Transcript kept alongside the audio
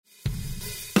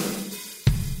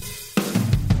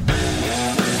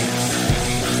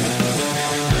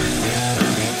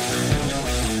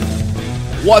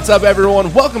What's up,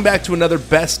 everyone? Welcome back to another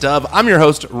Best Of. I'm your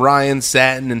host, Ryan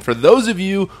Satin, and for those of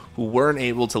you who weren't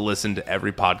able to listen to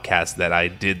every podcast that I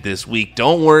did this week,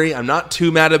 don't worry, I'm not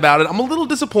too mad about it. I'm a little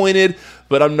disappointed,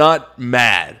 but I'm not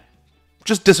mad.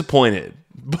 Just disappointed.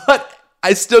 But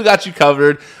I still got you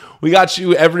covered. We got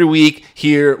you every week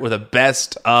here with a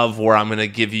Best Of, where I'm going to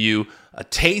give you a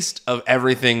taste of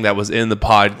everything that was in the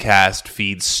podcast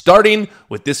feed, starting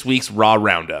with this week's Raw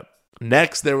Roundup.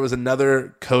 Next, there was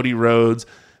another Cody Rhodes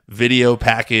video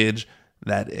package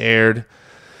that aired.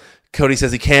 Cody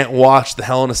says he can't watch the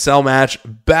Hell in a Cell match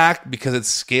back because it's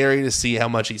scary to see how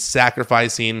much he's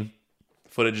sacrificing.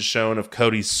 Footage is shown of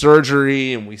Cody's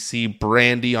surgery, and we see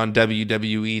Brandy on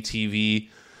WWE TV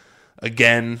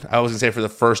again. I was going to say for the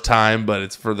first time, but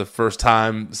it's for the first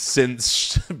time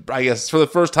since, I guess, for the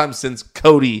first time since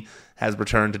Cody has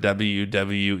returned to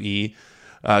WWE.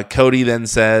 Cody then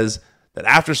says that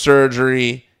after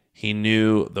surgery, he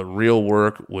knew the real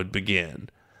work would begin.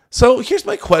 So here's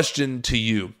my question to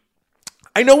you.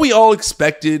 I know we all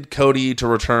expected Cody to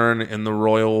return in the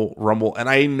Royal Rumble, and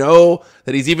I know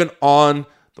that he's even on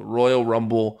the Royal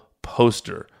Rumble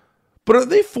poster. But are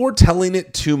they foretelling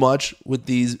it too much with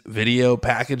these video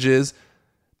packages?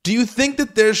 Do you think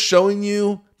that they're showing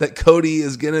you that Cody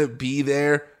is going to be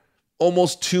there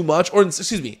almost too much? Or,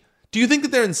 excuse me, do you think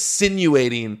that they're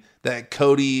insinuating that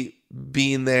Cody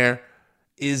being there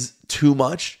is too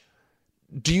much?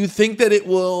 Do you think that it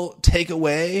will take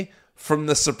away from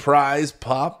the surprise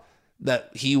pop that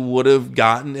he would have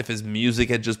gotten if his music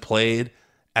had just played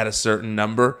at a certain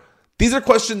number? These are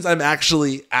questions I'm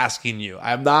actually asking you.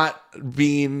 I'm not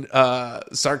being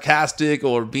sarcastic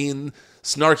or being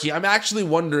snarky. I'm actually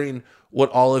wondering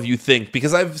what all of you think,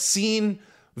 because I've seen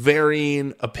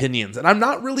varying opinions, and I'm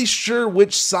not really sure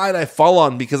which side I fall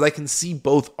on, because I can see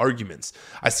both arguments.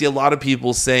 I see a lot of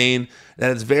people saying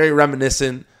that it's very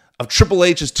reminiscent of Triple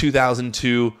H's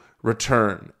 2002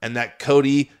 return, and that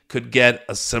Cody could get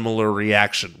a similar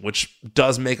reaction, which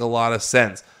does make a lot of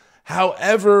sense.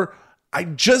 However, I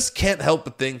just can't help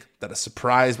but think that a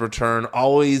surprise return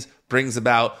always brings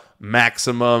about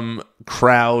maximum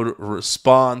crowd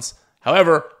response.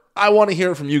 However, I want to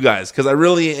hear it from you guys, because I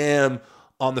really am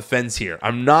on the fence here.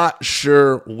 I'm not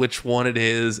sure which one it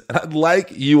is, and I'd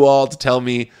like you all to tell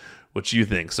me what you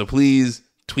think. So please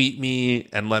tweet me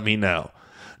and let me know.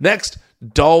 Next,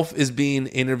 Dolph is being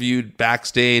interviewed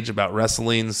backstage about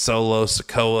wrestling Solo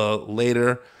Sikoa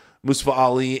later. Mustafa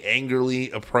Ali angrily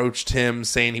approached him,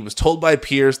 saying he was told by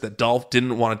Pierce that Dolph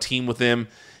didn't want to team with him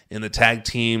in the tag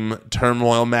team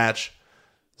turmoil match.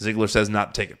 Ziggler says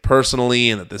not to take it personally,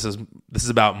 and that this is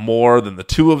about more than the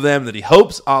two of them, that he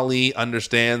hopes Ali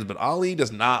understands, but Ali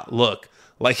does not look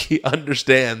like he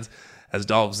understands as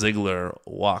Dolph Ziggler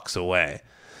walks away.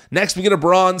 Next, we get a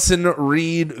Bronson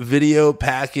Reed video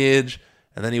package,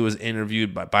 and then he was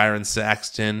interviewed by Byron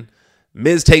Saxton.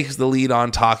 Miz takes the lead on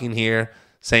talking here,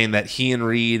 saying that he and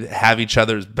Reed have each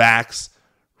other's backs.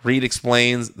 Reed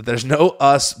explains that there's no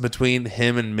us between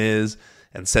him and Miz,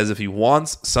 and says if he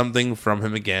wants something from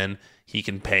him again, he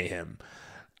can pay him.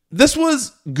 This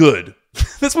was good.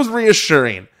 This was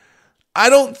reassuring. I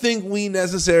don't think we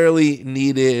necessarily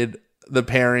needed the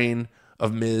pairing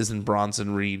of Miz and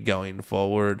Bronson Reed going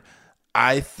forward.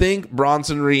 I think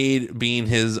Bronson Reed being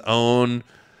his own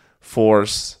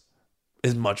force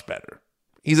is much better.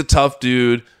 He's a tough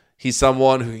dude. He's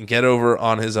someone who can get over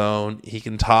on his own. He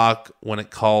can talk when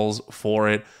it calls for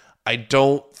it. I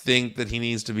don't think that he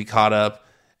needs to be caught up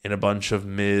in a bunch of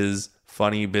Miz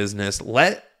funny business.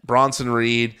 Let Bronson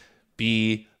Reed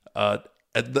be the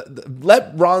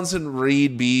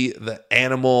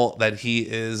animal that he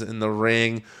is in the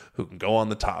ring, who can go on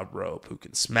the top rope, who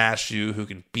can smash you, who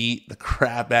can beat the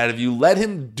crap out of you. Let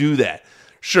him do that.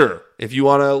 Sure, if you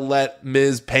want to let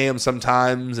Miz pay him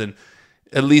sometimes and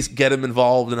at least get him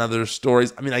involved in other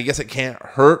stories, I mean, I guess it can't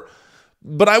hurt.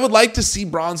 But I would like to see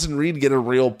Bronson Reed get a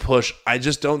real push. I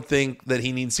just don't think that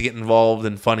he needs to get involved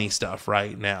in funny stuff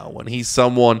right now, when he's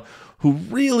someone who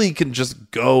really can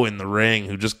just go in the ring,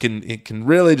 who just can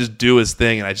really just do his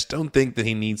thing. And I just don't think that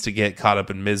he needs to get caught up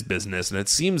in Miz business. And it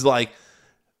seems like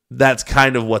that's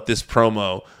kind of what this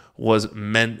promo was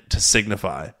meant to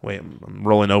signify. Wait, I'm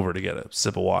rolling over to get a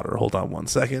sip of water. Hold on one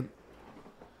second.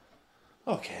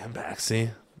 Okay, I'm back. See?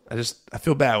 I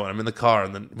feel bad when I'm in the car,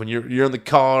 and then when you're in the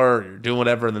car, you're doing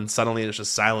whatever, and then suddenly it's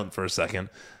just silent for a second.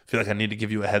 I feel like I need to give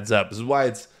you a heads up. This is why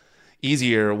it's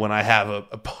easier when I have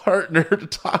a partner to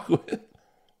talk with.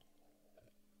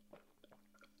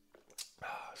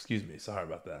 Excuse me. Sorry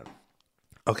about that.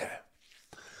 Okay.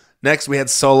 Next, we had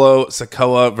Solo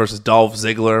Sikoa versus Dolph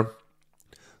Ziggler.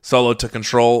 Solo took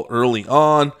control early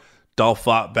on. Dolph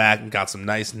fought back and got some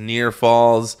nice near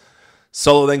falls.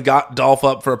 Solo then got Dolph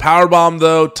up for a powerbomb,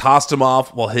 though, tossed him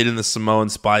off while hitting the Samoan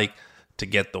spike to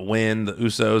get the win. The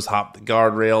Usos hopped the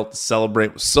guardrail to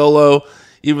celebrate with Solo,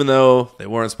 even though they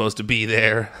weren't supposed to be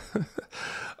there.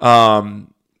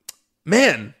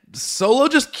 Man, Solo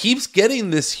just keeps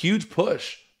getting this huge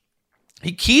push.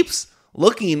 He keeps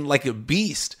looking like a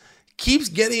beast. Keeps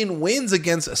getting wins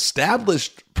against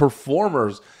established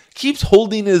performers. Keeps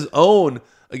holding his own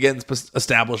against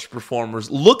established performers.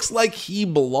 Looks like he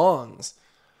belongs.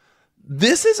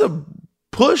 This is a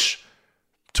push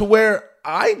to where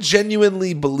I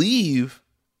genuinely believe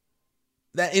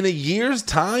that in a year's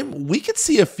time, we could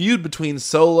see a feud between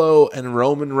Solo and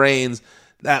Roman Reigns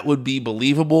that would be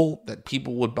believable, that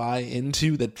people would buy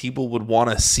into, that people would want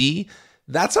to see.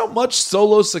 That's how much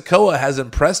Solo Sikoa has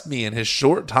impressed me in his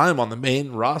short time on the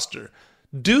main roster.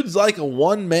 Dude's like a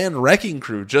one-man wrecking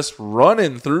crew, just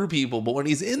running through people. But when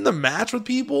he's in the match with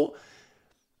people,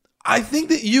 I think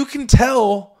that you can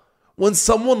tell when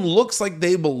someone looks like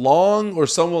they belong or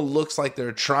someone looks like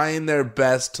they're trying their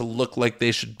best to look like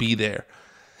they should be there.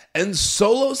 And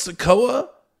Solo Sikoa,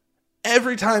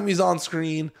 every time he's on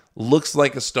screen, looks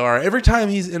like a star. Every time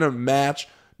he's in a match,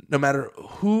 no matter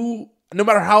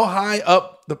how high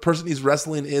up the person he's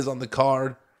wrestling is on the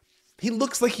card, he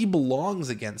looks like he belongs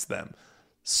against them.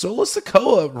 Solo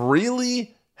Sikoa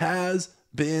really has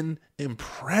been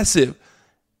impressive.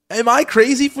 Am I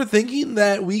crazy for thinking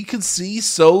that we could see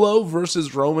Solo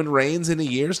versus Roman Reigns in a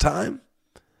year's time?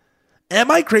 Am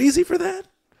I crazy for that?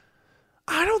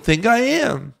 I don't think I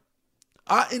am.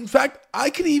 In fact, I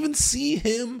could even see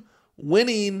him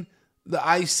winning the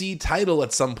IC title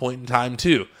at some point in time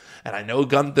too. And I know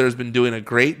Gunther's been doing a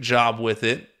great job with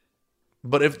it.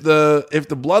 But if the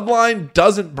bloodline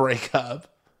doesn't break up,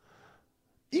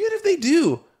 even if they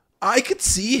do, I could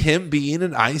see him being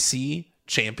an IC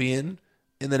champion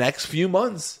in the next few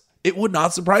months. It would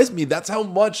not surprise me. That's how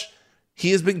much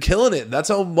he has been killing it. That's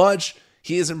how much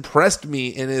he has impressed me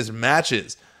in his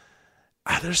matches.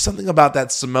 There's something about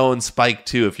that Samoan spike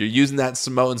too. If you're using that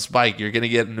Samoan spike, you're going to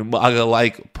get an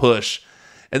Umaga-like push.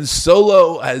 And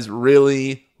Solo has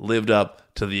really lived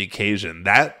up to the occasion.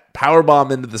 That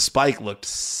powerbomb into the spike looked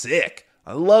sick.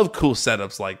 I love cool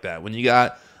setups like that. When you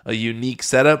got a unique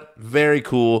setup, very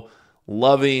cool.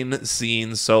 Loving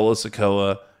seeing Solo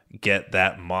Sikoa get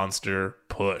that monster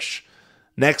push.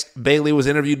 Next, Bayley was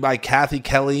interviewed by Kathy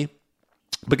Kelly,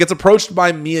 but gets approached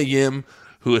by Mia Yim,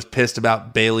 who is pissed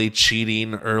about Bayley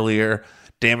cheating earlier.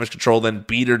 Damage Control then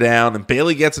beat her down, and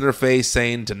Bayley gets in her face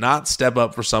saying to not step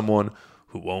up for someone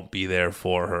who won't be there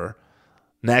for her.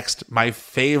 Next, my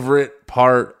favorite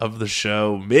part of the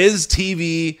show, Miz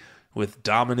TV with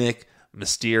Dominic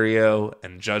Mysterio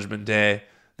and Judgment Day.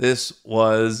 This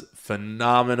was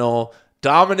phenomenal.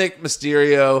 Dominic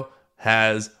Mysterio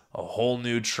has a whole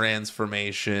new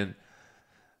transformation.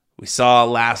 We saw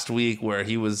last week where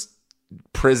he was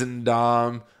prison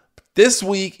Dom. This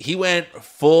week, he went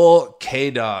full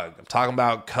K-Dog. I'm talking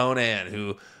about Conan,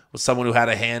 who was someone who had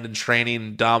a hand in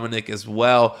training Dominic as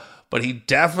well. But he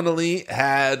definitely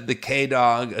had the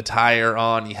K-Dog attire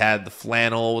on. He had the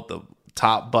flannel with the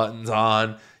top buttons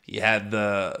on. He had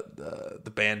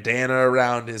the bandana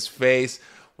around his face.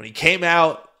 When he came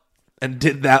out and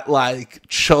did that like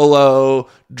cholo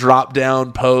drop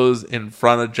down pose in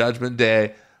front of Judgment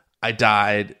Day, I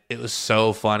died. It was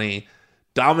so funny.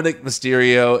 Dominic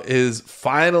Mysterio is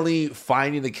finally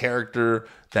finding the character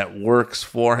that works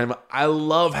for him. I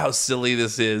love how silly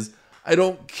this is. I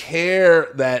don't care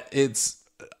that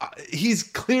he's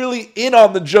clearly in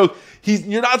on the joke.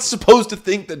 You're not supposed to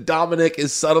think that Dominic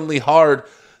is suddenly hard.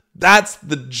 That's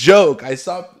the joke. I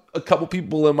saw a couple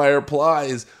people in my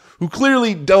replies who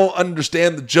clearly don't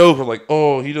understand the joke. Are like,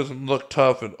 oh, he doesn't look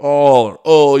tough at all. Or,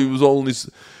 oh, he was only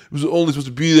supposed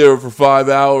to be there for 5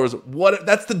 hours. What?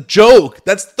 That's the joke.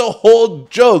 That's the whole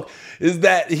joke, is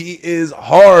that he is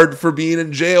hard for being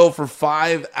in jail for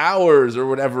 5 hours or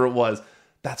whatever it was.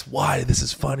 That's why this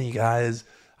is funny, guys.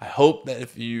 I hope that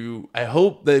if you're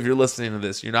listening to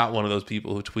this, you're not one of those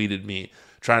people who tweeted me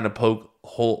trying to poke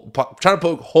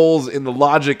holes in the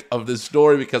logic of this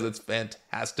story, because it's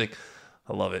fantastic.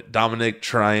 I love it. Dominic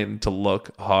trying to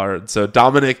look hard. So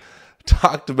Dominic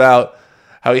talked about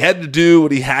how he had to do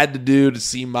what he had to do to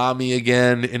see mommy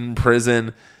again in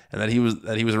prison, and that he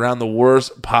was around the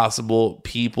worst possible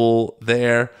people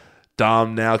there.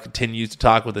 Dom now continues to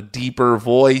talk with a deeper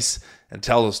voice and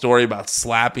tells a story about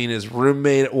slapping his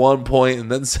roommate at one point,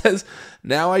 and then says,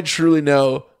 "Now I truly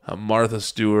know how Martha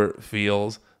Stewart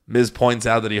feels." Miz points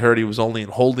out that he heard he was only in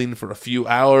holding for a few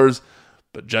hours,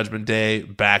 but Judgment Day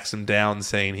backs him down,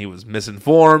 saying he was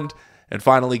misinformed And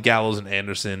finally, Gallows and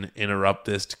Anderson interrupt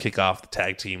this to kick off the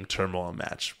tag team turmoil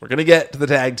match. We're going to get to the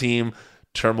tag team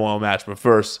turmoil match, but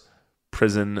first,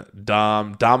 Prison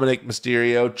Dom, Dominic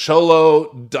Mysterio,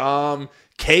 Cholo Dom,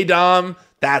 K-Dom,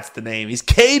 that's the name. He's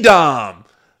K-Dom.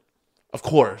 Of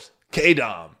course,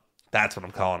 K-Dom. That's what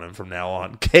I'm calling him from now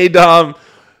on. K-Dom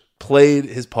played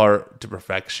his part to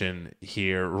perfection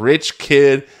here. Rich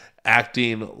kid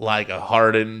acting like a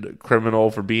hardened criminal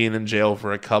for being in jail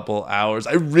for a couple hours.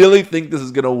 I really think this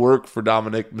is going to work for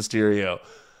Dominic Mysterio.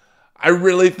 I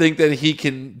really think that he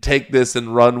can take this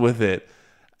and run with it.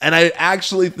 And I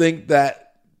actually think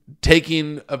that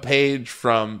taking a page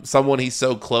from someone he's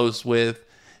so close with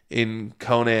in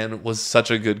Conan was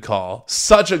such a good call.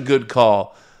 Such a good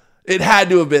call. It had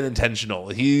to have been intentional.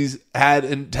 He's had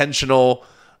intentional,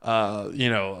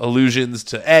 allusions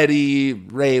to Eddie,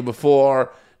 Ray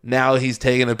before. Now he's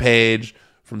taking a page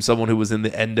from someone who was in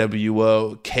the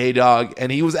NWO, K-Dog,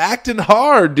 and he was acting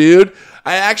hard, dude.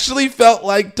 I actually felt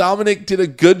like Dominic did a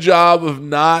good job of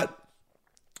not,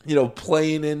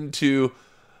 playing into,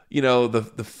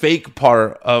 the fake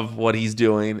part of what he's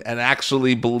doing and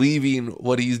actually believing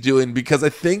what he's doing. Because I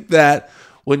think that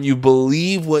when you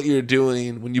believe what you're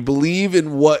doing, when you believe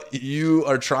in what you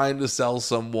are trying to sell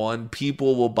someone,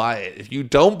 people will buy it. If you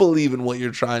don't believe in what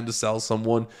you're trying to sell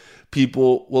someone,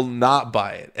 people will not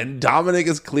buy it. And Dominic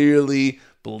is clearly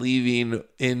believing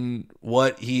in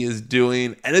what he is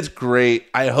doing, and it's great.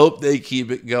 I hope they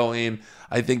keep it going.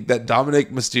 I think that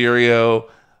Dominic Mysterio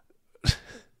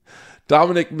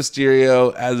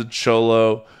as a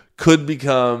Cholo could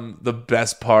become the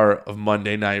best part of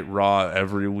Monday Night Raw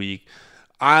every week.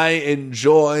 I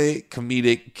enjoy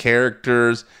comedic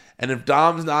characters, and if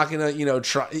Dom's not going to,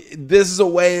 try, this is a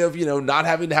way of, not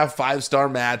having to have 5-star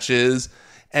matches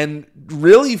and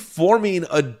really forming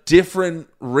a different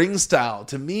ring style.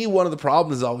 To me, one of the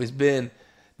problems has always been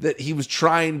that he was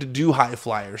trying to do high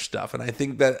flyer stuff. And I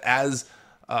think that as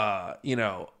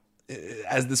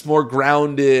this more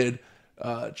grounded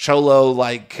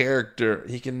Cholo-like character,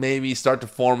 he can maybe start to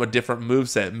form a different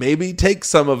moveset. Maybe take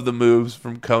some of the moves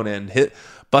from Conan,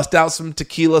 bust out some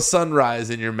Tequila Sunrise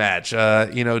in your match.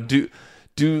 Do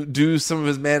some of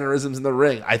his mannerisms in the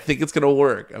ring. I think it's going to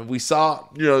work. And we saw,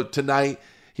 tonight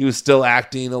he was still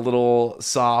acting a little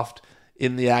soft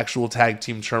in the actual tag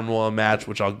team turmoil match,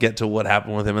 which I'll get to what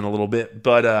happened with him in a little bit.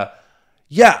 But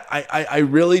I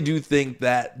really do think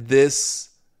that this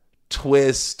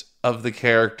twist of the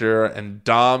character and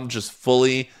Dom just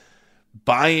fully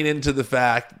buying into the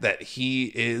fact that he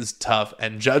is tough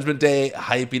and Judgment Day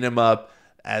hyping him up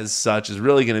as such is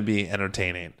really going to be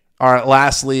entertaining. All right,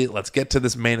 lastly, let's get to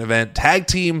this main event. Tag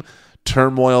team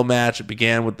turmoil match. It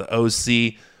began with the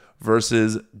OC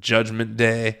versus Judgment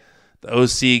Day. The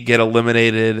OC get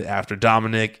eliminated after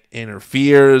Dominic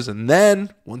interferes. And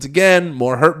then, once again,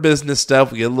 more Hurt Business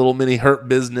stuff. We get a little mini Hurt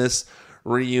Business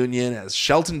reunion as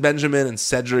Shelton Benjamin and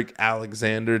Cedric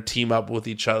Alexander team up with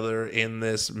each other in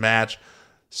this match.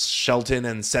 Shelton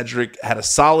and Cedric had a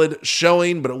solid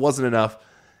showing, but it wasn't enough,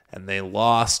 and they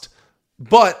lost.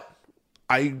 But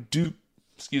I do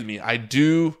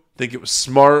think it was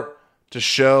smart to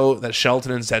show that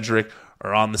Shelton and Cedric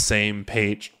are on the same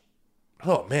page.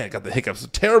 Oh man, I got the hiccups.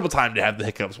 It's a terrible time to have the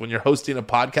hiccups when you're hosting a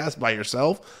podcast by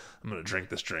yourself. I'm going to drink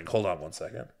this drink. Hold on one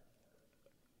second.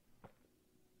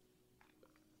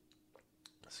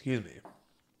 Excuse me.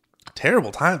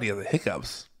 Terrible time to get the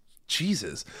hiccups.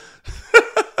 Jesus.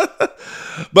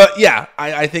 But yeah,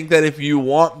 I think that if you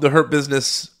want the Hurt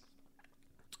Business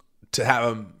to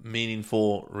have a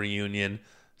meaningful reunion,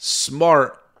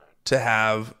 smart to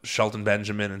have Shelton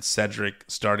Benjamin and Cedric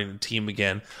starting a team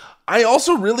again. I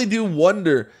also really do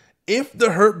wonder if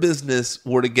the Hurt Business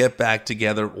were to get back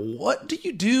together, what do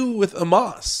you do with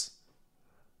Amos?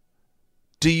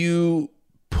 Do you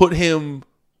put him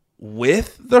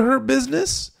with the Hurt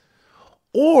Business?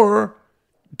 Or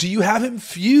do you have him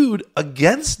feud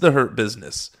against the Hurt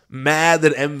Business? Mad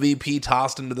that MVP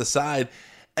tossed him to the side,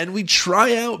 and we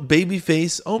try out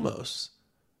Babyface Omos.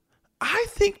 I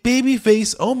think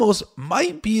Babyface Omos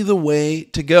might be the way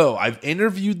to go. I've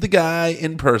interviewed the guy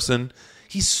in person.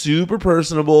 He's super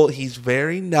personable. He's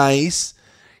very nice.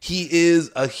 He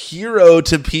is a hero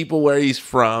to people where he's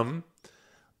from.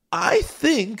 I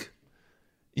think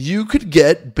you could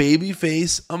get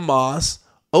Babyface Omos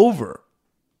over.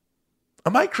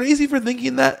 Am I crazy for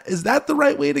thinking that? Is that the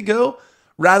right way to go?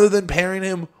 Rather than pairing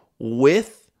him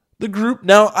with the group?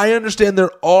 Now, I understand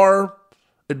there are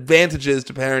advantages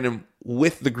to pairing him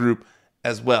with the group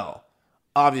as well.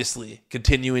 Obviously,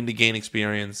 continuing to gain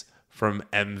experience from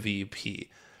MVP.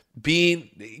 Being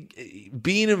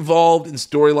involved in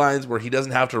storylines where he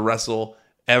doesn't have to wrestle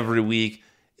every week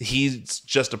he's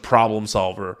just a problem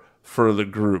solver for the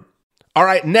group. All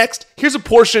right, next, here's a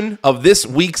portion of this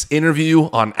week's interview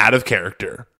on Out of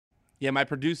Character. Yeah, my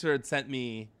producer had sent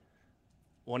me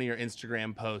one of your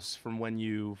Instagram posts from when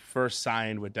you first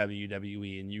signed with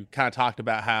WWE, and you kind of talked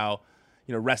about how,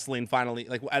 you know, wrestling finally,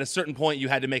 like at a certain point you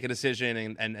had to make a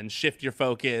decision and shift your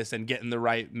focus and get in the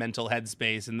right mental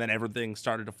headspace, and then everything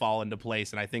started to fall into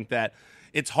place. And I think that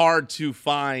it's hard to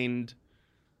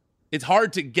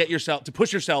get yourself to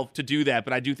push yourself to do that,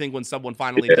 but I do think when someone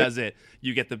finally does it,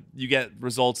 you get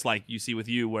results like you see with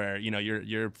you, where, you know,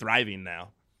 you're thriving now.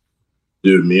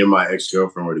 Dude, me and my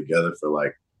ex-girlfriend were together for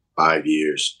like 5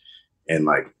 years, and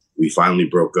like we finally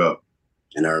broke up.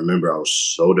 And I remember I was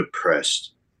so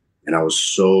depressed and I was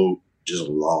so just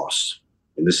lost.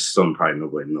 And this is something probably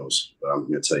nobody knows, but I'm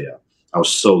gonna tell you, I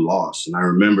was so lost. And I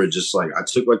remember just like I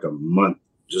took like a month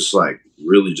just like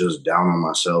really just down on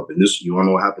myself. And this, you wanna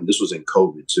know what happened? This was in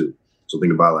COVID too. So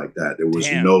think about it like that. There was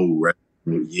no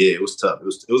yeah, it was tough. It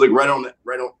was like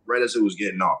right as it was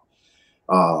getting off.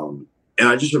 And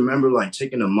I just remember like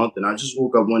taking a month, and I just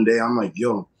woke up one day. I'm like,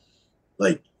 yo,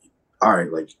 like, all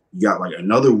right, like you got like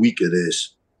another week of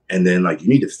this, and then like you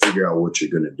need to figure out what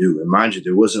you're gonna do. And mind you,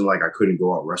 there wasn't like I couldn't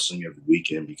go out wrestling every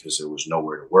weekend because there was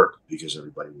nowhere to work because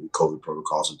everybody with COVID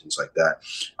protocols and things like that.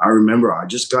 I remember I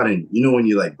just got in, you know, when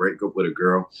you like break up with a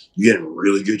girl, you get in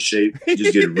really good shape, you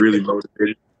just get really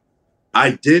motivated.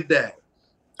 I did that.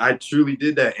 I truly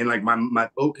did that. And like my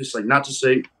focus, like not to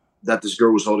say that this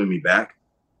girl was holding me back,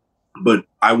 but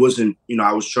I wasn't, you know,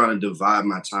 I was trying to divide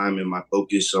my time and my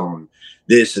focus on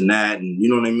this and that. And you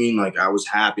know what I mean? Like I was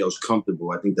happy. I was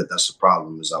comfortable. I think that's the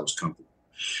problem, is I was comfortable.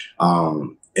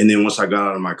 And then once I got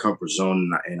out of my comfort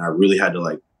zone and I really had to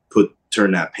like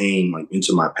turn that pain like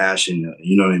into my passion,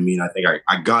 you know what I mean? I think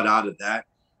I got out of that.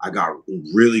 I got in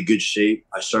really good shape.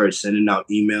 I started sending out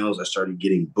emails. I started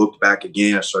getting booked back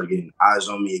again. I started getting eyes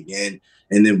on me again.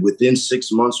 And then within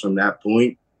 6 months from that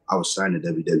point, I was signed to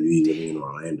WWE living in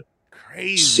Orlando.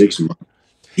 Crazy. 6 months.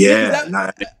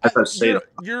 Yeah.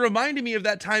 You're reminding me of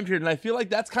that time period. And I feel like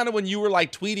that's kind of when you were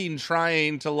like tweeting,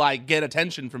 trying to like get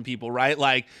attention from people, right?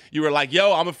 Like you were like,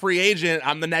 yo, I'm a free agent.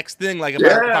 I'm the next thing. Like if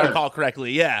I recall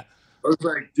correctly. Yeah. I was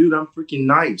like, dude, I'm freaking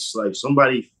nice. Like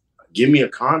somebody give me a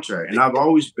contract. And I've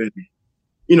always been,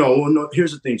 you know,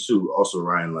 here's the thing too. Also,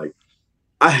 Ryan, like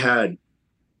I had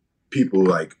people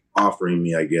like offering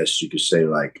me, I guess you could say,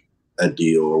 like a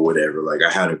deal or whatever. Like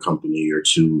I had a company or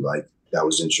two like that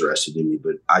was interested in me,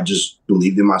 but I just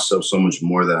believed in myself so much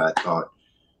more that I thought,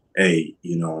 hey,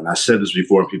 you know, and I said this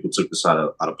before and people took this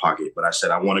out of pocket, but I said,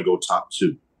 I want to go top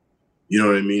two. You know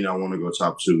what I mean? I want to go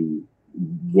top two,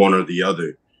 one or the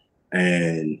other.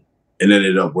 And it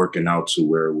ended up working out to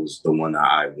where it was the one that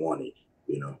I wanted,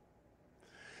 you know?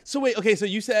 So wait, okay. So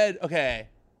you said, okay,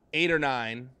 8 or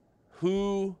 9,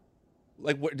 who,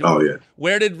 like,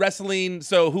 where did wrestling?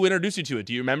 So who introduced you to it?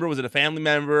 Do you remember? Was it a family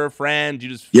member, a friend?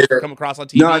 Did you just come across on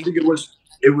TV? No, I think it was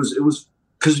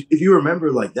because if you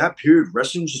remember, like that period,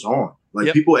 wrestling was just on. Like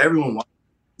everyone watched.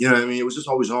 You know what I mean? It was just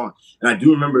always on. And I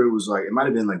do remember it was like, it might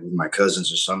have been like with my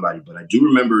cousins or somebody, but I do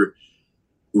remember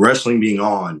wrestling being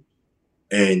on.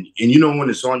 And you know, when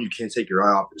it's on, you can't take your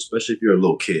eye off it, especially if you're a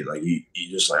little kid. Like you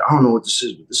just like, I don't know what this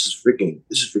is, but this is freaking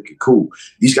cool.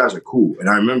 These guys are cool. And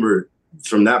I remember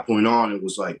from that point on, it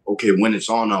was like, okay, when it's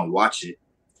on, I'll watch it,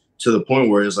 to the point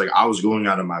where it's like I was going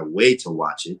out of my way to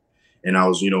watch it. And I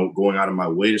was, you know, going out of my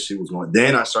way to see what's going on.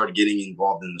 Then I started getting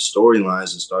involved in the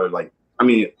storylines and started like, I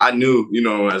mean, I knew, you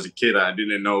know, as a kid, I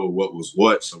didn't know what was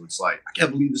what. So it's like, I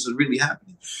can't believe this is really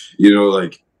happening. You know,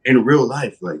 like in real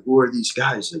life, like who are these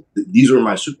guys? Like, these were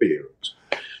my superheroes.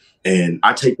 And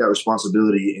I take that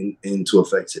responsibility into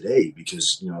effect today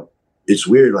because, you know, it's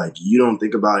weird. Like you don't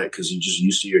think about it because you're just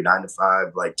used to your 9 to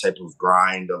 5, like type of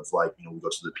grind of like, you know, we go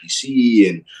to the PC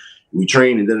and we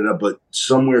train and da-da-da. But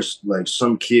somewhere like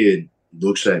some kid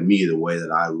looks at me the way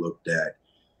that I looked at,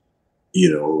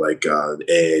 you know, like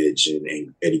Edge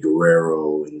and Eddie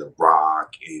Guerrero and The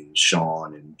Rock and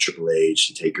Shawn and Triple H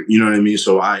and Taker. You know what I mean?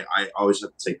 So I always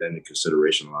have to take that into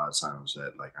consideration a lot of times,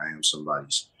 that like I am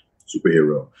somebody's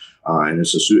superhero, and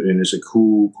it's a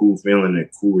cool feeling and a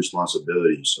cool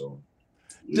responsibility. So.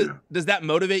 Does that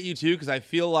motivate you too? Because I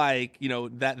feel like, you know,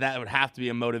 that would have to be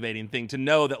a motivating thing to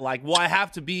know that like, well, I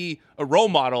have to be a role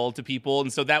model to people,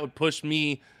 and so that would push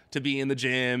me to be in the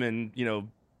gym and, you know,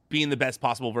 being the best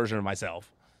possible version of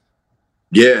myself.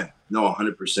 Yeah, no,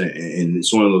 100%. And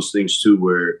it's one of those things too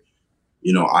where,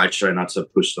 you know, I try not to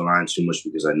push the line too much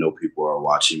because I know people are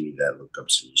watching me that look up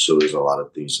to me. So there's a lot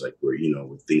of things like where, you know,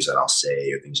 with things that I'll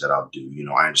say or things that I'll do, you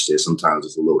know, I understand sometimes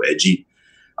it's a little edgy,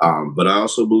 But I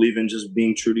also believe in just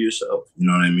being true to yourself. You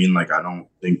know what I mean? Like, I don't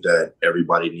think that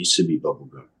everybody needs to be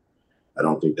bubblegum. I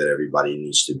don't think that everybody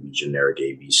needs to be generic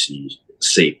ABC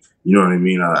safe. You know what I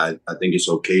mean? I think it's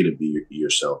okay to be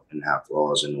yourself and have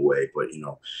flaws in a way, but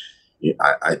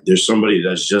there's somebody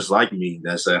that's just like me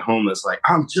that's at home that's like,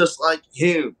 I'm just like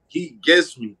him. He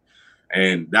gets me.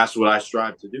 And that's what I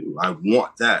strive to do. I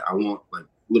want that. I want like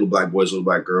little black boys, little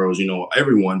black girls,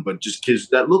 everyone, but just kids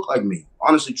that look like me.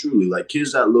 Honestly, truly, like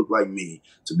kids that look like me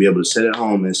to be able to sit at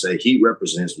home and say, he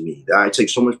represents me. I take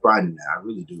so much pride in that. I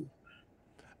really do.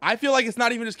 I feel like it's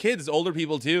not even just kids; it's older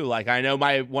people too. Like I know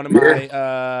one of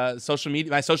my social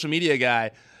media guy.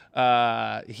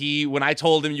 When I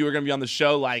told him you were going to be on the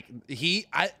show, like he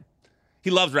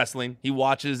loves wrestling. He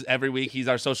watches every week. He's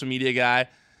our social media guy.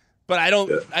 But I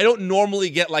don't normally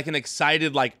get like an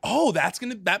excited like, oh,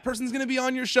 that person's gonna be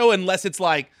on your show unless it's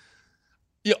like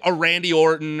a Randy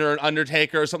Orton or an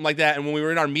Undertaker or something like that. And when we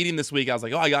were in our meeting this week, I was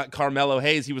like, oh, I got Carmelo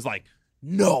Hayes. He was like,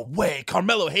 no way,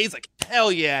 Carmelo Hayes, like,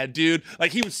 hell yeah, dude.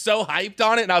 Like, he was so hyped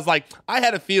on it, and I was like, I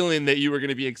had a feeling that you were going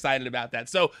to be excited about that.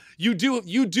 So you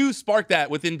do spark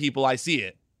that within people. I see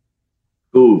it.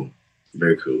 Cool.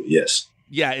 Very cool. Yes.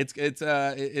 Yeah, it's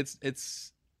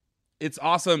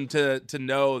awesome to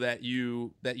know that that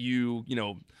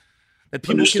people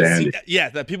understand can see,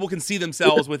 that people can see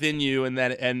themselves within you, and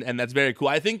that's very cool.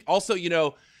 I think also,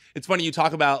 it's funny you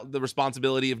talk about the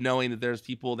responsibility of knowing that there's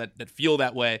people that feel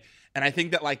that way. And I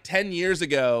think that like 10 years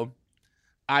ago,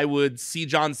 I would see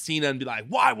John Cena and be like,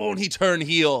 why won't he turn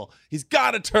heel? He's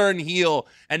got to turn heel.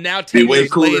 And now 10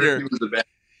 years later,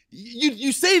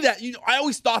 you say that. I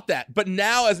always thought that. But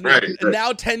now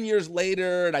now 10 years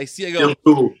later, and I go,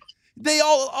 they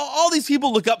all these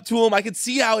people look up to him. I could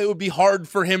see how it would be hard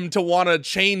for him to want to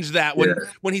change that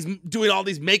when he's doing all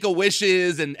these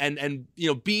Make-A-Wishes and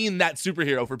being that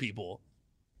superhero for people.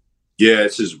 Yeah,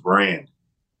 it's his brand.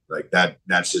 Like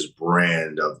that's his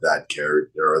brand of that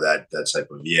character or that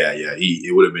type of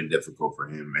it would have been difficult for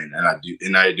him, and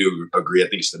I do agree. I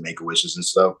think it's the Make-A-Wishes and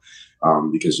stuff,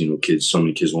 because so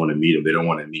many kids want to meet him. They don't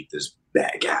want to meet this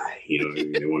bad guy. You know what I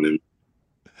mean? They want to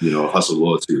hustle,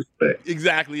 loyalty, respect.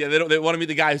 Exactly. Yeah, they want to meet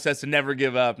the guy who says to never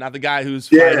give up, not the guy who's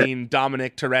fighting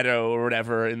Dominic Toretto or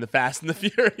whatever in the Fast and the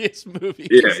Furious movies.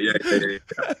 Yeah.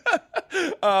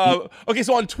 Okay,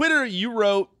 so on Twitter you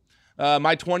wrote,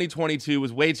 my 2022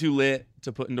 was way too lit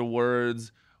to put into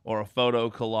words or a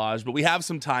photo collage, but we have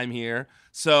some time here.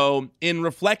 So in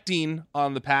reflecting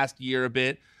on the past year a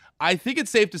bit, I think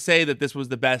it's safe to say that this was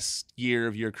the best year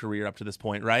of your career up to this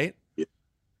point, right? Yeah.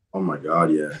 Oh my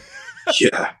God, yeah.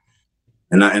 Yeah.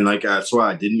 And that's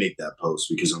why I didn't make that post,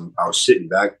 because I was sitting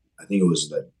back, I think it was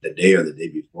the day or the day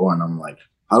before, and I'm like,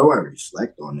 how do I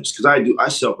reflect on this? Because I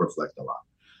self-reflect a lot.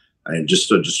 And just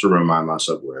to remind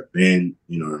myself where I've been,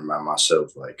 remind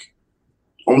myself, like,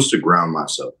 almost to ground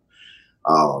myself.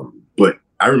 But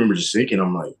I remember just thinking,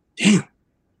 I'm like, damn,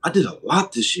 I did a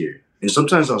lot this year. And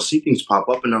sometimes I'll see things pop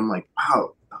up and I'm like,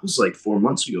 wow, that was like 4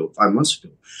 months ago, 5 months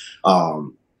ago.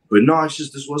 But no, it's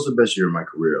just, this was the best year of my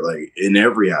career, like in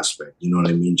every aspect, you know what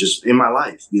I mean? Just in my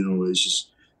life, it's just,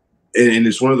 and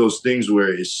it's one of those things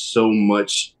where it's so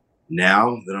much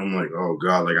now that I'm like, oh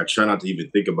God, like I try not to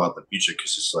even think about the future,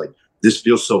 because it's like, this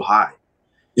feels so high.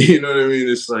 You know what I mean?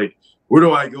 It's like, where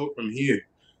do I go from here?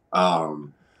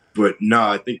 But no,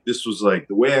 I think this was like,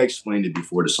 the way I explained it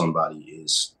before to somebody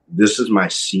is, this is my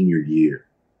senior year.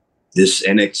 This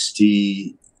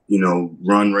NXT,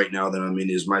 run right now that I'm in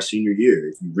is my senior year.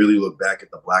 If you really look back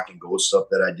at the black and gold stuff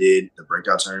that I did, the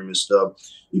breakout tournament stuff,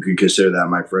 you can consider that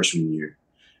my freshman year.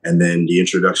 And then the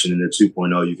introduction into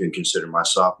 2.0, you can consider my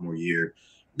sophomore year.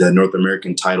 The North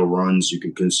American title runs, you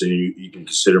can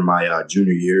consider my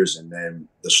junior years, and then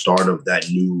the start of that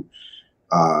new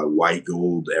white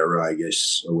gold era, I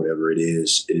guess, or whatever it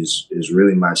is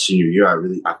really my senior year.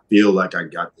 I feel like I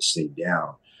got this thing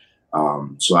down.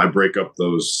 So I break up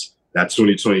that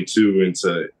 2022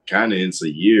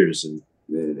 into years, and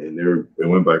it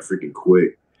went by freaking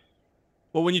quick.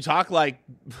 Well, when you talk like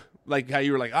how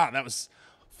you were like, that was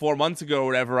 4 months ago or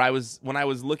whatever, when I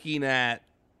was looking at,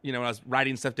 when I was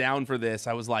writing stuff down for this,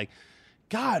 I was like,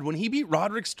 God, when he beat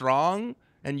Roderick Strong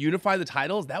and unified the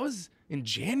titles, that was in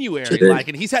January. Like,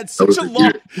 and he's had such a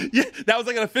long, that was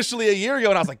like officially a year ago.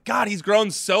 And I was like, God, he's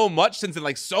grown so much since then.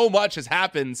 Like, so much has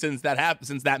happened since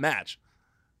that match.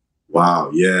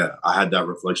 Wow. Yeah. I had that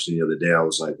reflection the other day. I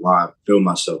was like, wow, I feel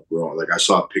myself growing. Like, I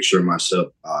saw a picture of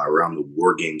myself around the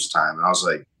War Games time, and I was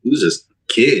like, who's this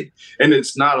kid? And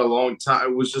it's not a long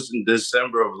time. It was just in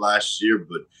December of last year,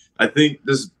 but I think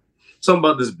something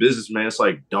about this business, man. It's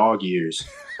like dog years.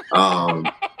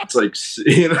 It's like,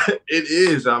 you know, it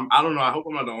is. I don't know. I hope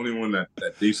I'm not the only one that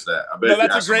thinks that. I bet No,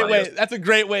 that's a great way. That's a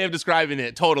great way of describing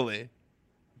it. Totally.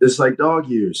 It's like dog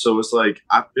years. So it's like,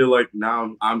 I feel like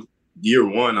now I'm year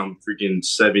one. I'm freaking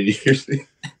 7 years.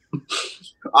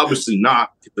 Obviously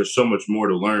not. There's so much more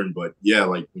to learn. But yeah,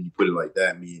 like when you put it like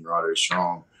that, me and Roderick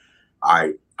Strong,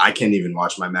 I can't even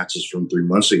watch my matches from 3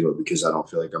 months ago because I don't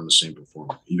feel like I'm the same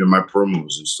performer. Even my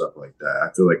promos and stuff like that.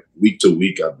 I feel like week to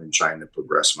week I've been trying to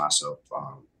progress myself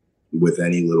with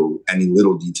any little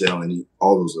detail,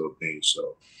 all those little things.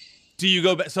 So do you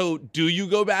go back? So do you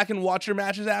go back and watch your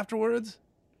matches afterwards?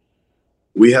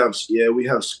 We have skill. We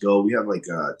have like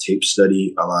a tape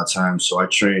study a lot of times. So I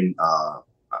train.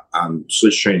 I'm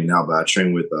switch training now, but I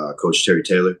train with Coach Terry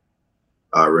Taylor,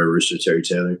 Red Rooster Terry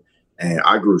Taylor. And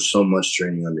I grew so much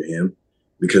training under him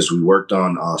because we worked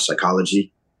on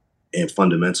psychology and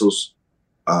fundamentals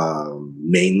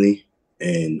mainly.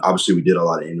 And obviously we did a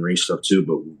lot of in-ring stuff too,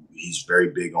 but he's very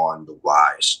big on the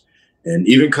whys. And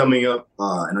even coming up,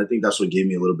 and I think that's what gave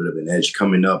me a little bit of an edge,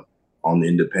 coming up on the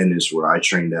independence where I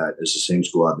trained at. It's the same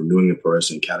school I've been doing the Pro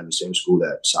Wrestling Academy, same school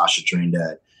that Sasha trained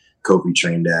at, Kofi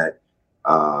trained at,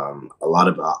 a lot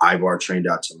of Ivar trained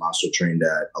at, Tommaso trained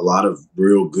at, a lot of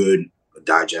real good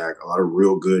Dijak, a lot of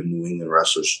real good New England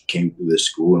wrestlers came through this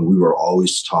school, and we were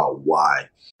always taught why.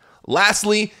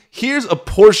 Lastly, here's a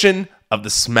portion of the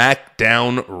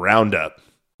SmackDown Roundup.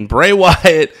 Bray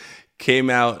Wyatt came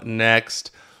out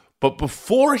next, but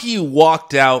before he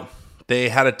walked out, they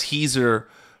had a teaser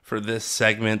for this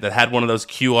segment that had one of those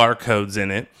QR codes in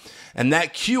it, and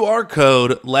that QR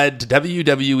code led to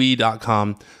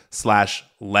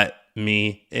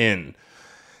www.com/letmein.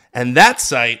 And that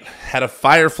site had a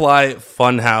Firefly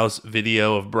Funhouse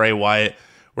video of Bray Wyatt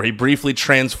where he briefly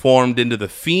transformed into the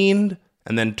Fiend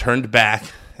and then turned back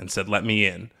and said, "Let me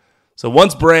in." So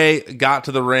once Bray got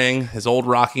to the ring, his old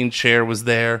rocking chair was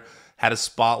there, had a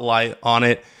spotlight on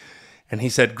it, and he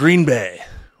said, "Green Bay,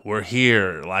 we're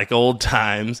here like old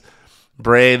times."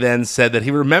 Bray then said that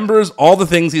he remembers all the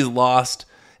things he's lost,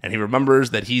 and he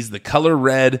remembers that he's the color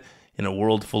red in a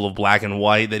world full of black and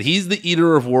white, that he's the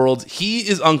eater of worlds. He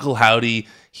is Uncle Howdy.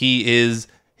 He is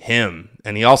him.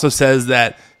 And he also says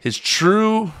that his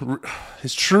true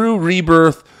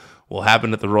rebirth will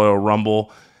happen at the Royal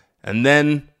Rumble. And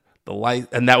then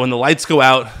when the lights go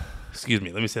out, excuse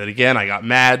me, let me say that again. I got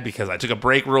mad because I took a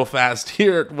break real fast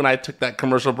here when I took that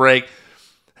commercial break.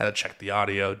 Had to check the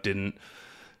audio, didn't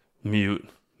mute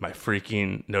my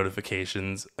freaking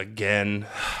notifications again.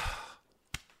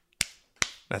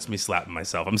 That's me slapping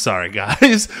myself. I'm sorry,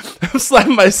 guys. I'm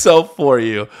slapping myself for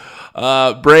you.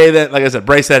 Bray, like I said,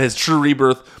 Bray said his true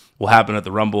rebirth will happen at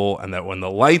the Rumble, and that when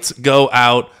the lights go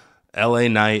out, LA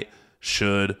Knight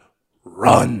should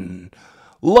run.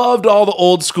 Loved all the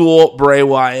old school Bray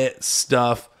Wyatt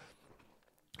stuff.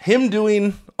 Him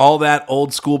doing all that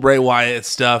old school Bray Wyatt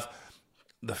stuff,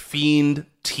 the Fiend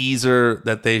teaser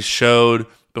that they showed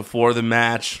before the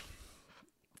match,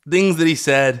 things that he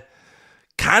said,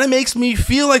 kind of makes me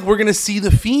feel like we're going to see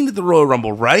the Fiend at the Royal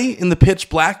Rumble, right? In the pitch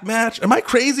black match. Am I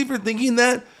crazy for thinking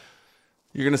that?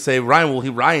 You're going to say,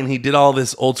 Ryan, he did all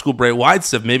this old school Bray Wyatt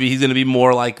stuff. Maybe he's going to be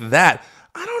more like that.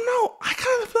 I don't know. I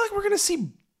kind of feel like we're going to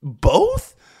see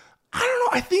both. I don't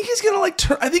know. I think he's going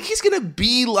to I think he's going to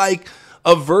be like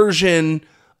a version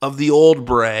of the old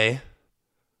Bray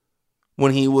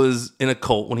when he was in a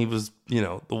cult, when he was,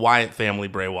 the Wyatt family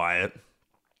Bray Wyatt.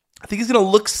 I think he's going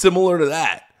to look similar to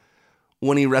that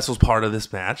when he wrestles part of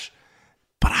this match.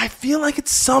 But I feel like at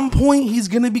some point he's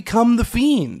going to become the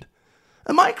Fiend.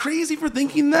 Am I crazy for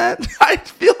thinking that? I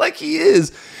feel like he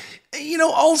is.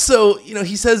 Also,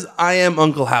 he says, "I am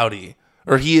Uncle Howdy."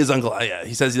 Or he is Uncle, yeah.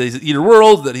 He says he's Eater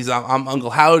World, that I'm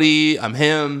Uncle Howdy, I'm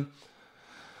him.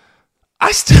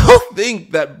 I still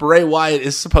think that Bray Wyatt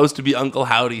is supposed to be Uncle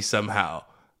Howdy somehow.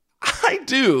 I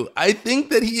do. I think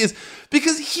that he is,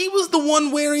 because he was the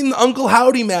one wearing the Uncle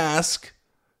Howdy mask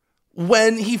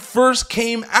when he first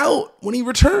came out, when he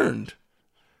returned.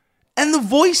 And the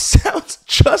voice sounds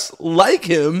just like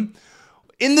him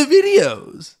in the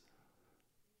videos.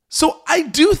 So I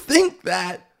do think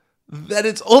that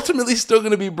it's ultimately still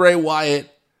going to be Bray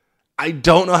Wyatt. I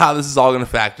don't know how this is all going to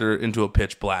factor into a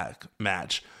pitch black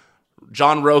match.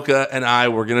 John Roca and I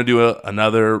were going to do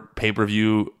another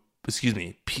pay-per-view,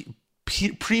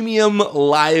 premium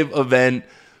live event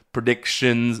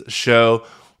predictions show.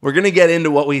 We're going to get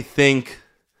into what we think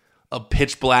a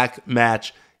pitch black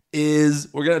match is.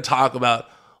 We're going to talk about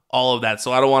all of that.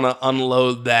 So I don't want to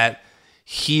unload that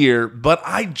here, but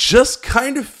I just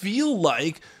kind of feel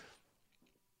like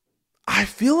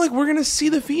we're going to see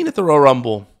the Fiend at the Royal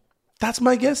Rumble. That's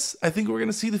my guess. I think we're going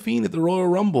to see The Fiend at the Royal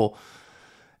Rumble.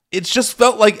 It's just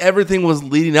felt like everything was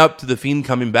leading up to The Fiend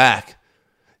coming back.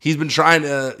 He's been trying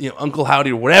to, Uncle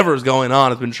Howdy or whatever is going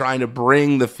on, has been trying to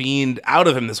bring The Fiend out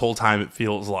of him this whole time, it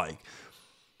feels like.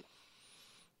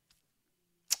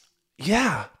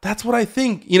 Yeah, that's what I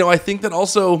think. I think that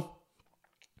also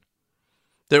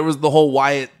there was the whole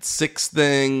Wyatt Six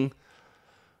thing.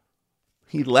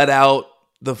 He let out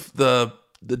the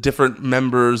different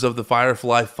members of the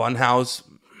Firefly Funhouse.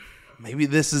 Maybe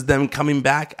this is them coming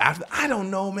back after. I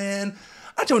don't know, man.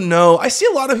 I don't know. I see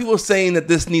a lot of people saying that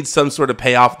this needs some sort of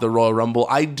payoff at the Royal Rumble.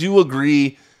 I do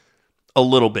agree a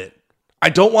little bit. I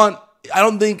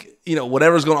don't think,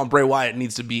 whatever's going on with Bray Wyatt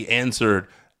needs to be answered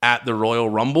at the Royal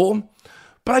Rumble.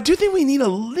 But I do think we need a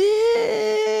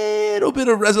little bit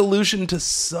of resolution to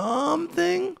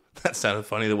something. That sounded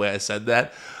funny the way I said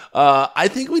that. I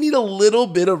think we need a little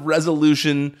bit of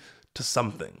resolution to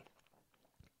something.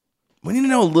 We need to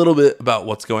know a little bit about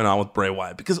what's going on with Bray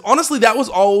Wyatt. Because honestly, that was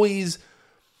always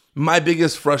my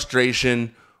biggest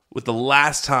frustration with the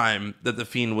last time that The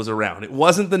Fiend was around. It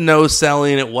wasn't the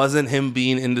no-selling. It wasn't him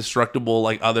being indestructible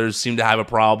like others seem to have a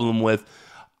problem with.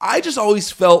 I just always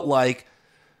felt like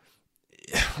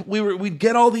we'd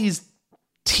get all these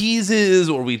teases,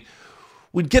 or we'd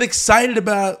get excited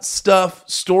about stuff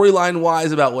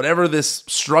storyline-wise about whatever this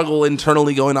struggle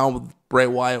internally going on with Bray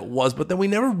Wyatt was, but then we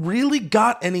never really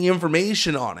got any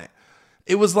information on it.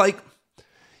 It was like,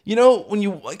 when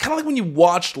you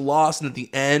watched Lost, and at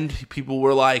the end, people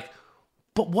were like,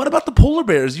 but what about the polar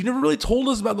bears? You never really told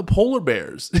us about the polar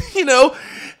bears.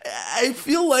 I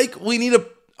feel like we need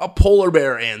a polar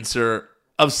bear answer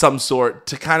of some sort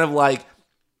to kind of like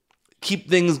keep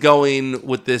things going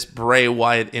with this Bray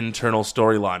Wyatt internal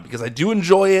storyline, because I do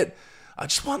enjoy it. I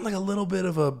just want like a little bit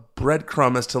of a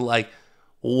breadcrumb as to like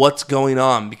what's going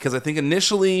on, because I think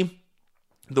initially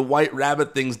the White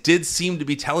Rabbit things did seem to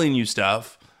be telling you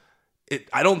stuff.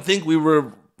 I don't think we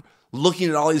were looking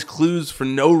at all these clues for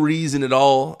no reason at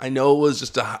all. I know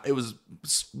it was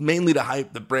mainly to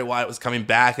hype that Bray Wyatt was coming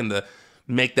back and to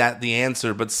make that the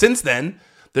answer. But since then,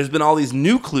 there's been all these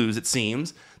new clues, it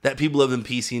seems, that people have been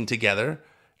piecing together.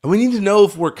 And we need to know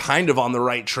if we're kind of on the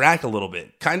right track a little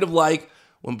bit. Kind of like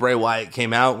when Bray Wyatt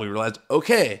came out, we realized,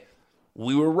 okay,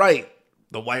 we were right.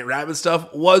 The White Rabbit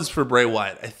stuff was for Bray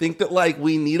Wyatt. I think that like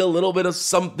we need a little bit of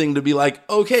something to be like,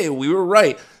 okay, we were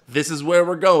right. This is where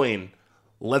we're going.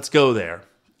 Let's go there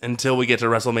until we get to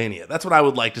WrestleMania. That's what I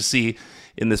would like to see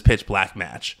in this Pitch Black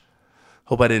match.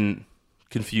 Hope I didn't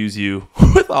confuse you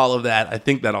with all of that. I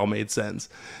think that all made sense.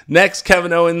 Next,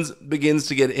 Kevin Owens begins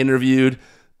to get interviewed,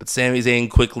 but Sami Zayn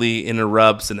quickly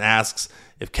interrupts and asks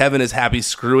if Kevin is happy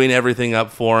screwing everything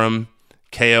up for him.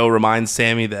 KO reminds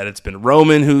Sami that it's been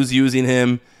Roman who's using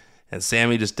him, and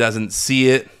Sami just doesn't see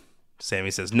it.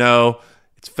 Sami says no,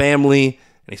 it's family,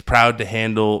 and he's proud to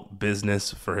handle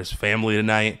business for his family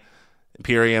tonight.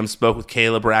 Imperium spoke with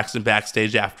Kayla Braxton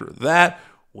backstage after that.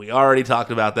 We already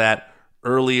talked about that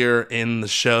earlier in the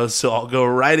show, so I'll go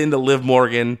right into Liv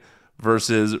Morgan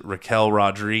versus Raquel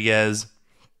Rodriguez.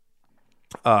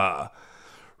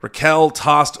 Raquel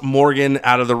tossed Morgan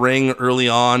out of the ring early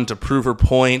on to prove her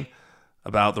point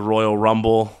about the Royal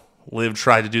Rumble. Liv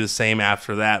tried to do the same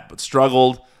after that, but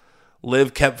struggled.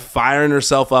 Liv kept firing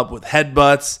herself up with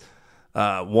headbutts,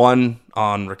 one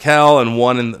on Raquel and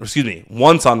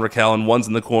once on Raquel and one's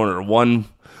in the corner. One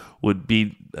would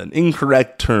be an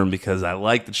incorrect term, because I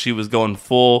like that she was going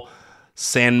full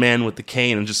Sandman with the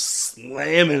cane and just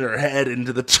slamming her head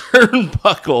into the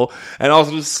turnbuckle, and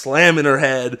also just slamming her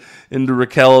head into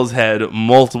Raquel's head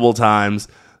multiple times.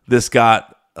 This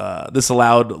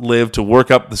allowed Liv to work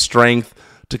up the strength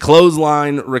to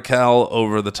clothesline Raquel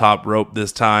over the top rope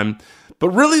this time. But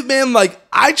really, man, like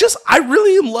I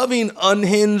really am loving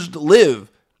unhinged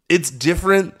Liv. It's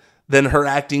different than her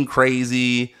acting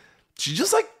crazy. She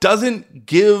just like doesn't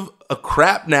give a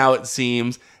crap now, it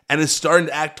seems, and is starting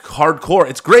to act hardcore.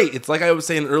 It's great. It's like I was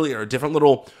saying earlier, a different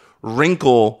little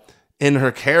wrinkle in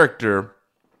her character,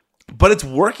 but it's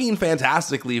working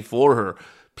fantastically for her.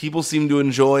 People seem to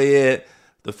enjoy it.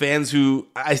 The fans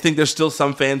I think there's still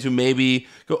some fans who maybe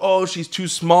go, oh, she's too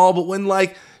small, but when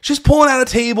like she's pulling out a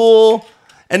table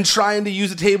and trying to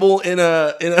use a table in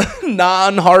a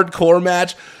non-hardcore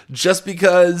match just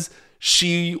because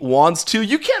she wants to,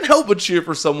 you can't help but cheer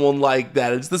for someone like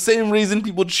that. It's the same reason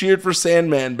people cheered for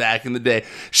Sandman back in the day.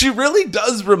 She really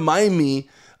does remind me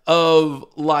of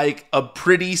like a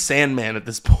pretty Sandman at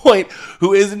this point,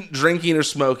 who isn't drinking or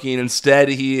smoking. Instead,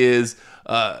 she's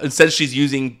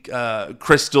using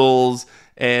crystals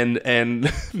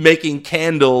and making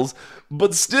candles.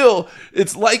 But still,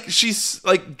 it's like she's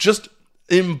like just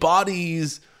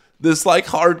embodies this like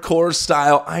hardcore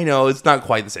style. I know it's not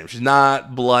quite the same. She's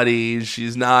not bloody.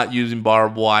 She's not using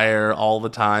barbed wire all the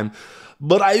time.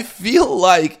 But I feel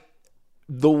like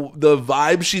the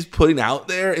vibe she's putting out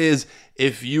there is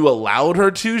if you allowed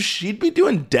her to, she'd be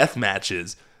doing death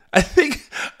matches. I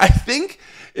think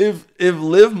if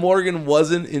Liv Morgan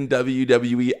wasn't in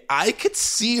WWE, I could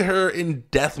see her in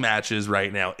death matches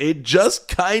right now. It just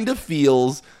kind of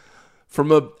feels,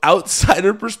 from an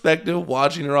outsider perspective,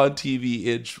 watching her on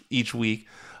TV each week,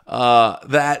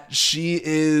 that she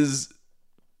is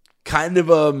kind of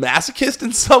a masochist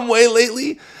in some way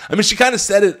lately. I mean, she kind of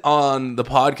said it on the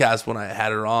podcast when I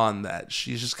had her on, that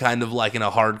she's just kind of like in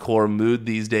a hardcore mood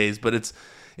these days, but it's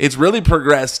really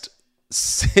progressed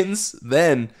since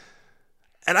then.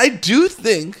 And I do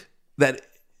think that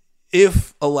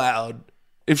if allowed,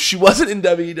 if she wasn't in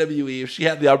WWE, if she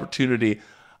had the opportunity,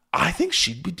 I think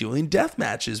she'd be doing death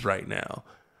matches right now.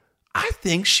 I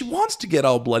think she wants to get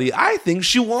all bloody. I think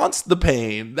she wants the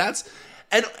pain.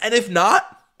 And if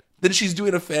not, then she's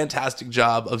doing a fantastic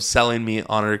job of selling me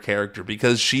on her character,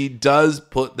 because she does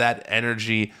put that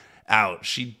energy out.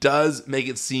 She does make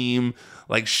it seem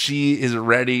like she is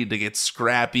ready to get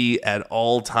scrappy at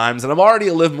all times. And I'm already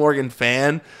a Liv Morgan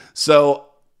fan, so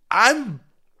I'm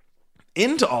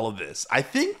into all of this. I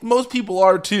think most people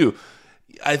are too.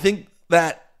 I think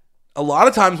that a lot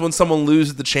of times when someone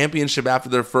loses the championship after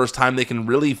their first time, they can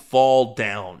really fall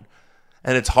down.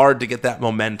 And it's hard to get that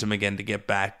momentum again, to get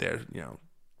back there. You know,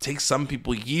 it takes some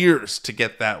people years to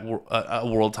get that a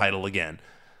world title again.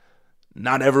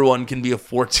 Not everyone can be a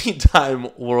 14-time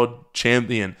world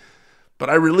champion. But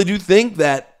I really do think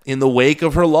that in the wake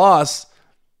of her loss,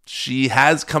 she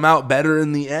has come out better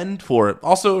in the end for it.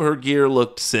 Also, her gear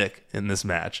looked sick in this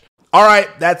match. All right,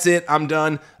 that's it. I'm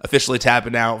done officially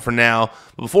tapping out for now.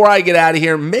 But before I get out of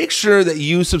here, make sure that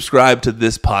you subscribe to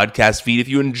this podcast feed. If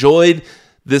you enjoyed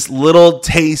this little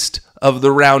taste of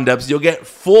the roundups, you'll get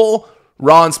full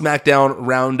Raw and SmackDown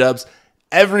roundups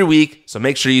every week. So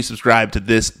make sure you subscribe to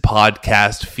this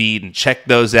podcast feed and check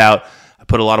those out. I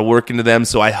put a lot of work into them,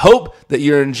 so I hope that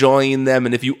you're enjoying them.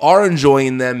 And if you are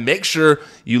enjoying them, make sure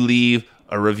you leave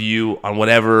a review on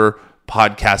whatever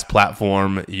podcast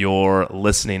platform you're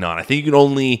listening on. I think you can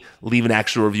only leave an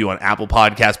actual review on Apple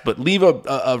Podcasts, but leave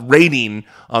a rating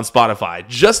on Spotify.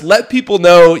 Just let people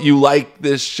know you like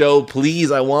this show,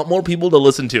 please. I want more people to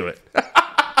listen to it.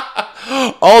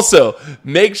 Also,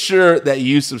 make sure that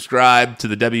you subscribe to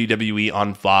the WWE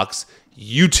on Fox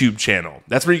YouTube channel.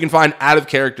 That's where you can find Out of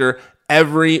Character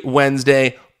every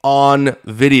Wednesday on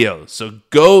video. So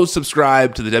go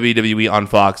subscribe to the WWE on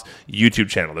Fox YouTube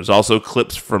channel. There's also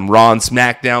clips from Raw and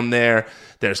SmackDown there.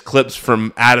 There's clips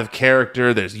from Out of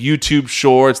Character. There's YouTube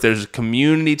shorts. There's a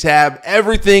community tab.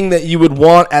 Everything that you would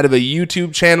want out of a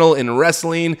YouTube channel in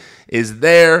wrestling is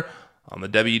there on the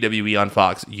WWE on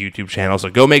Fox YouTube channel. So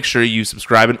go make sure you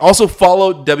subscribe, and also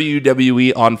follow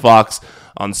WWE on Fox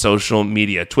on social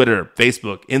media: Twitter,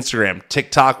 Facebook, Instagram,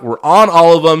 TikTok. We're on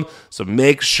all of them, so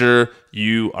make sure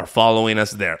you are following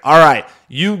us there. All right,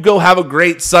 you go have a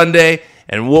great Sunday,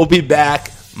 and we'll be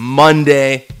back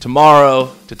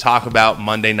tomorrow to talk about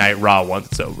Monday Night Raw once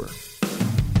it's over.